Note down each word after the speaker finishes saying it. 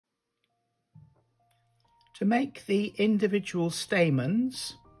To make the individual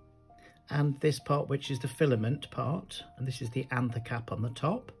stamens, and this part which is the filament part, and this is the anther cap on the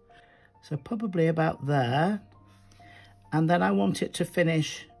top, so probably about there, and then I want it to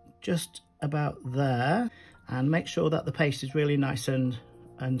finish just about there, and make sure that the paste is really nice and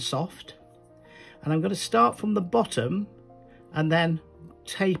soft. And I'm going to start from the bottom and then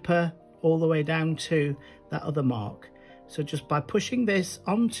taper all the way down to that other mark. So just by pushing this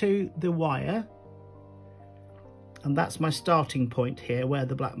onto the wire, and that's my starting point here where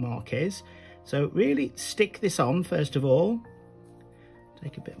the black mark is. So really stick this on first of all.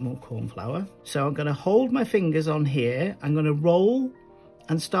 Take a bit more corn flour. So I'm going to hold my fingers on here. I'm going to roll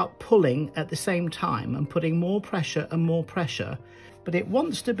and start pulling at the same time and putting more pressure and more pressure. But it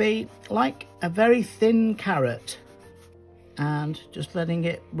wants to be like a very thin carrot, and just letting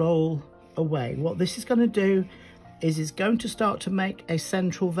it roll away. What this is going to do is it's going to start to make a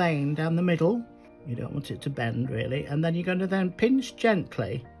central vein down the middle. You don't want it to bend really, and then you're going to then pinch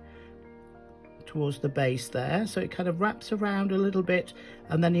gently towards the base there, so it kind of wraps around a little bit,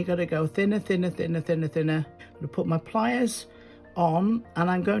 and then you're going to go thinner, thinner, thinner, thinner, thinner. I'm going to put my pliers on, and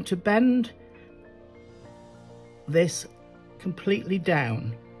I'm going to bend this completely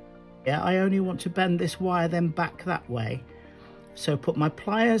down. Yeah, I only want to bend this wire then back that way. So put my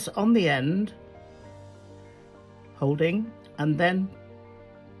pliers on the end, holding, and then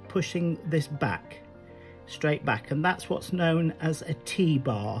pushing this back, straight back, and that's what's known as a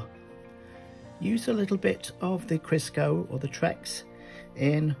T-bar. Use a little bit of the Crisco or the Trex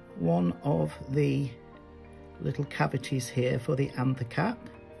in one of the little cavities here for the anther cap,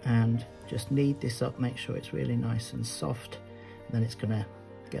 and just knead this up, make sure it's really nice and soft. Then it's going to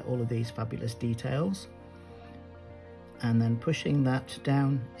get all of these fabulous details, and then pushing that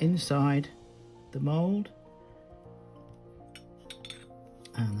down inside the mold,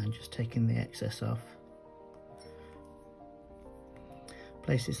 and then just taking the excess off.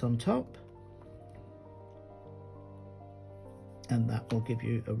 Place this on top, and that will give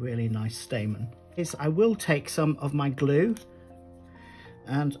you a really nice stamen. I will take some of my glue,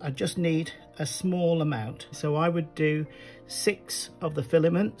 and I just need a small amount. So I would do 6 of the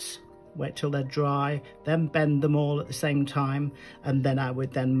filaments, wait till they're dry, then bend them all at the same time, and then I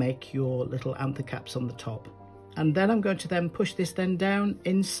would then make your little anther caps on the top. And then I'm going to then push this then down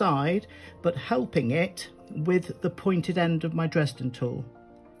inside, but helping it with the pointed end of my Dresden tool.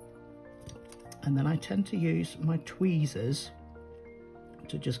 And then I tend to use my tweezers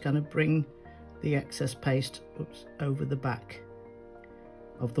to just kind of bring the excess paste over the back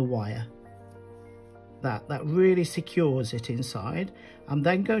of the wire. That really secures it inside. I'm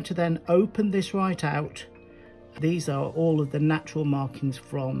then going to then open this right out. These are all of the natural markings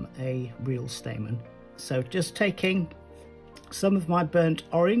from a real stamen. So just taking some of my burnt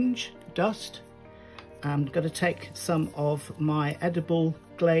orange dust, I'm going to take some of my edible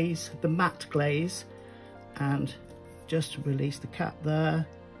glaze, the matte glaze, and just release the cap there.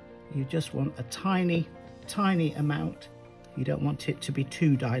 You just want a tiny amount. You don't want it to be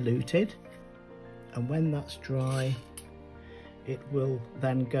too diluted. And when that's dry, it will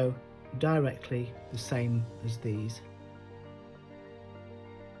then go directly the same as these.